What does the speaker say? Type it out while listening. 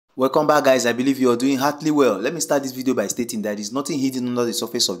Welcome back, guys. I believe you are doing heartily well. Let me start this video by stating that there is nothing hidden under the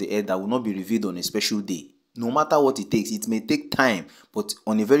surface of the earth that will not be revealed on a special day. No matter what it takes, it may take time, but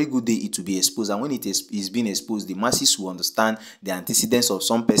on a very good day it will be exposed, and when it is being exposed, the masses will understand the antecedents of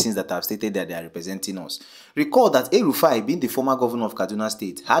some persons that have stated that they are representing us. Recall that ELRufai, being the former governor of Kaduna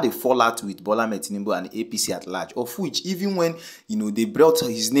State, had a fallout with Bola Tinubu and APC at large, of which even when they brought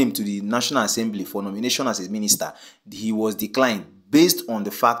his name to the National Assembly for nomination as a minister, he was declined based on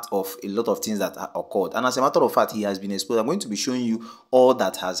the fact of a lot of things that occurred. And as a matter of fact, he has been exposed. I'm going to be showing you all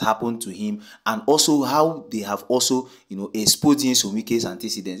that has happened to him, and also how they have also, exposed Sh0cking's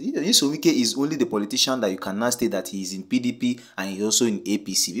antecedents. Sh0cking is only the politician that you can now state that he is in PDP and he's also in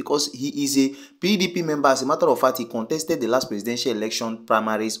APC, because he is a PDP member. As a matter of fact, he contested the last presidential election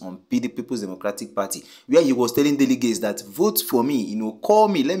primaries on People's Democratic Party, where he was telling delegates that vote for me, call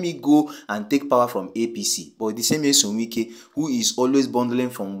me, let me go and take power from APC. But the same Sh0cking, who is always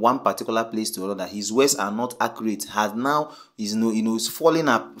bundling from one particular place to another, his words are not accurate, has now is falling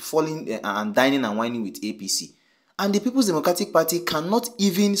and dining and whining with APC. And the People's Democratic Party cannot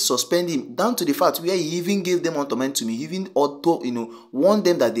even suspend him, down to the fact where he even gave them ultimatum. He even warned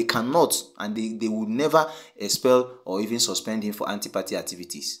them that they cannot and they would never expel or even suspend him for anti-party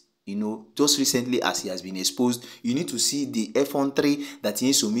activities. Just recently, as he has been exposed, you need to see the effrontery that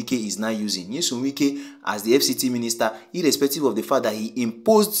Sh0cking is now using. Sh0cking, as the FCT minister, irrespective of the fact that he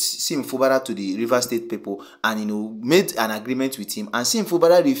imposed Sim Fubara to the River State people and made an agreement with him, and Sim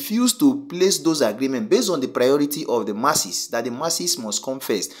Fubara refused to place those agreements based on the priority of the masses, that the masses must come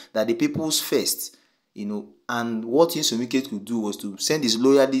first, that the people's first. And what Sh0cking could do was to send his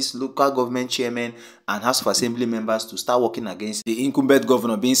loyalists, local government chairmen, and House of Assembly members to start working against the incumbent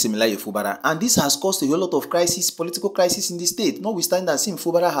governor, being Similaye Fubara. And this has caused a whole lot of crisis, political crisis in the state. Notwithstanding that Sim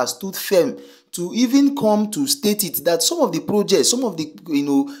Fubara has stood firm to even come to state it that some of the projects, some of the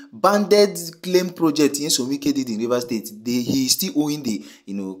banded claim projects Sh0cking did in River State, he is still owing the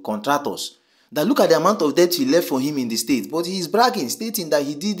contractors. That look at the amount of debt he left for him in the state, but he is bragging, stating that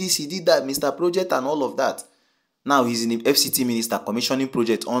he did this, he did that, Mr. Project and all of that. Now he's in the FCT minister commissioning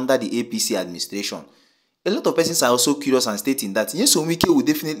project under the APC administration. A lot of persons are also curious and stating that Sh0cking will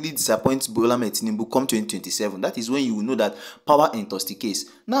definitely disappoint Bola Tinubu come 2027. That is when you will know that power enters the case.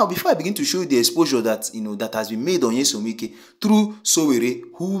 Now, before I begin to show you the exposure that that has been made on Sh0cking through Sowore,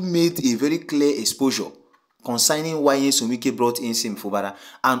 who made a very clear exposure concerning why Sh0cking brought in Sim Fubara,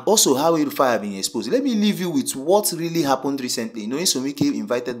 and also how ELRufai have been exposed. Let me leave you with what really happened recently. Sh0cking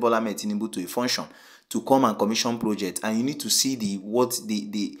invited Bola Tinubu to a function to come and commission project, and you need to see what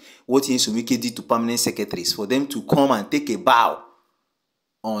Sh0cking did to permanent secretaries for them to come and take a bow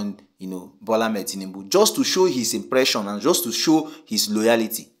on Bola Tinubu, just to show his impression and just to show his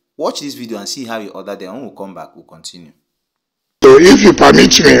loyalty. Watch this video and see how he ordered them. When we come back, we'll continue. So if you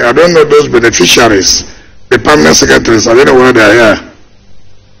permit me, I don't know those beneficiaries, the permanent secretaries, I don't know where they are here.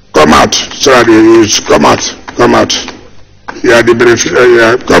 Come out, so that you come out. You are the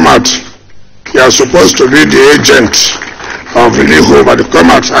beneficiary, come out. You are supposed to be the agent of Relief, but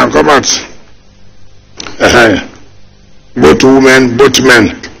come out and come out. Both women, both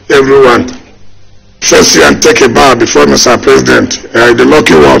men, everyone. First you and take a bow before Mr. President. The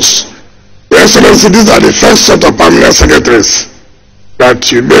lucky ones. Your Excellency, these are the first set of permanent secretaries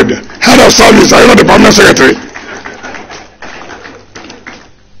that you made. Head of service, are you not the permanent secretary?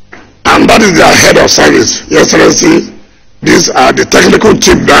 And that is their head of service. Your Excellency, these are the technical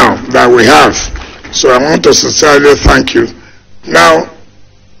team now that we have. So I want to sincerely thank you. Now,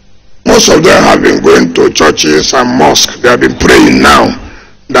 most of them have been going to churches and mosques. They have been praying now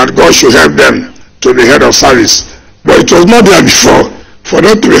that God should help them to be head of service. But it was not there before. For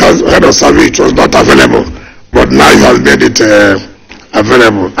them to be head of service, it was not available. But now you have made it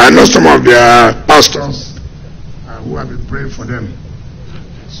available. I know some of their pastors who have been praying for them.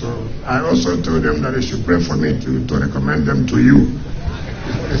 So I also told them that they should pray for me to recommend them to you.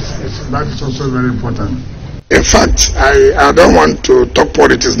 That is also very important. In fact, I don't want to talk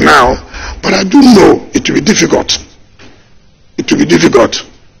politics now, but I do know it will be difficult. It will be difficult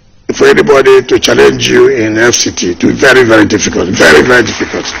for anybody to challenge you in FCT. It will be very, very difficult. Very, very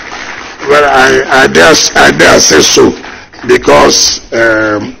difficult. Well, I dare say so, because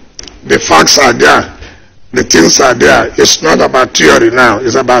the facts are there. The things are there. It's not about theory now.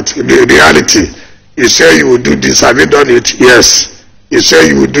 It's about the reality. You say you will do this. Have you done it? Yes. You say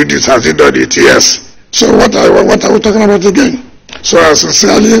you will do this. Have you done it? Yes. So what are we talking about again? So I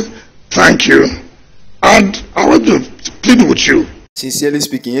sincerely thank you. And I want to plead with you. Sincerely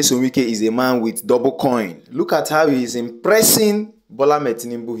speaking, Sh0cking is a man with double coin. Look at how he is impressing Bola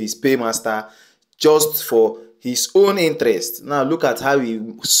Tinubu, his paymaster, just for his own interest. Now look at how he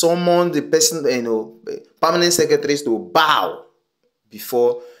summoned the person, permanent secretaries to bow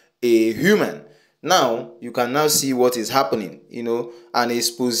before a human. Now you can now see what is happening, an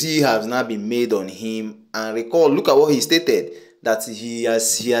expose has now been made on him. And recall, look at what he stated, that he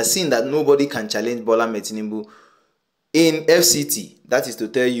has seen that nobody can challenge Bola Tinubu in FCT. That is to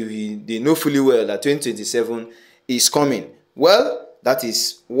tell you, they know fully well that 2027 is coming. Well, that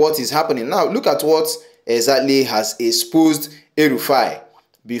is what is happening. Now look at what exactly has exposed ELRufai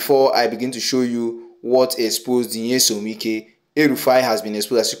before I begin to show you what exposed Sh0cking. ELRufai has been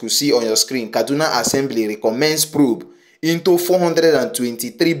exposed, as you could see on your screen. Kaduna Assembly recommends probe into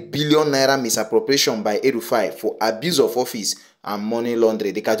 423 billion naira misappropriation by ELRufai for abuse of office and money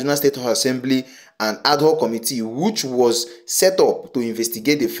laundering. The Kaduna State Assembly, an ad hoc committee which was set up to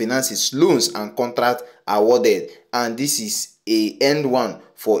investigate the finances, loans and contracts awarded, and this is a end one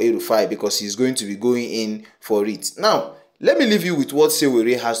for ELRufai because he's going to be going in for it. Now let me leave you with what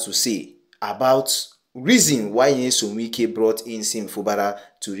Sh0cking has to say about reason why Sh0cking brought in Sim Fubara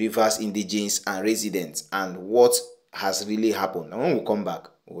to Rivers indigents and residents, and what has really happened. And when we come back,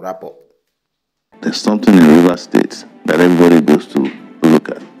 we'll wrap up. There's something in Rivers State that everybody goes to look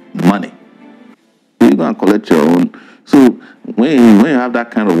at: money. You go and collect your own. So when you have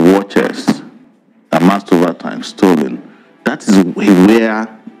that kind of war chest amassed over time, stolen, that is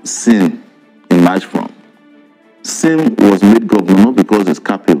where Sim emerged from. Sim was made governor not because he's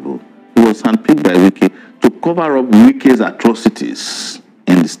capable. He was handpicked by Wike to cover up Wike's atrocities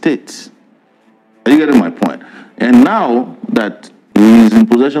in the state. Are you getting my point? And now that he is in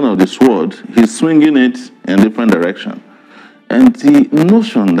possession of the sword, he's swinging it in a different direction. And the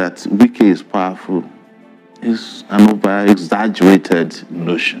notion that Wike is powerful is an over-exaggerated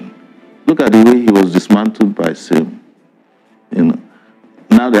notion. Look at the way he was dismantled by Sim.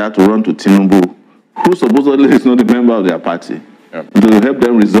 Now they have to run to Tinubu, who supposedly is not a member of their party, to help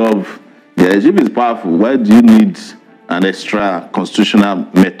them resolve. The regime is powerful. Why do you need an extra constitutional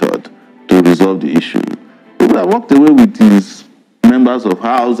method to resolve the issue? People have walked away with these members of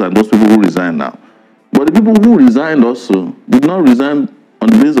House and those people who resign now. But the people who resigned also did not resign on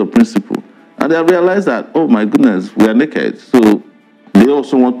the basis of principle. And they have realized that, oh my goodness, we are naked. So they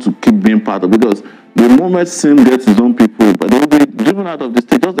also want to keep being part of it, because the moment Sim gets his own people, but they will be driven out of the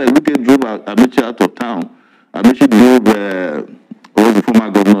state, just like Wike drove Amechi out of town. Amechi drove, what was the former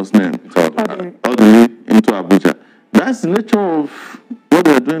governor's name? All the way into Abuja. That's the nature of what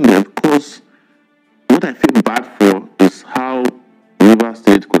they are doing there, because what I feel bad for is how Rivers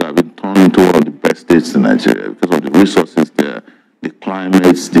State could have been turned into one of the best states in Nigeria because of the resources there, the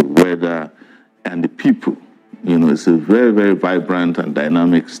climates, the weather, and the people. It's a very, very vibrant and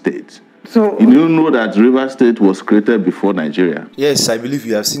dynamic state. So you know that Rivers State was created before Nigeria? Yes, I believe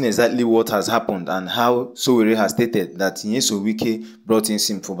you have seen exactly what has happened and how Sh0cking has stated that Sh0cking brought in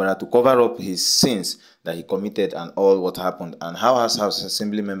Sim Fubara to cover up his sins that he committed and all what happened, and how House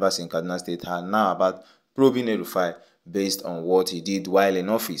Assembly members in Kaduna State are now about probing ELRufai based on what he did while in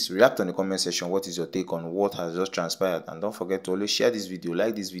office. React on the comment section. What is your take on what has just transpired? And don't forget to always share this video,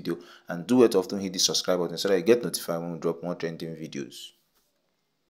 like this video, and do it often, hit the subscribe button so that you get notified when we drop more trending videos.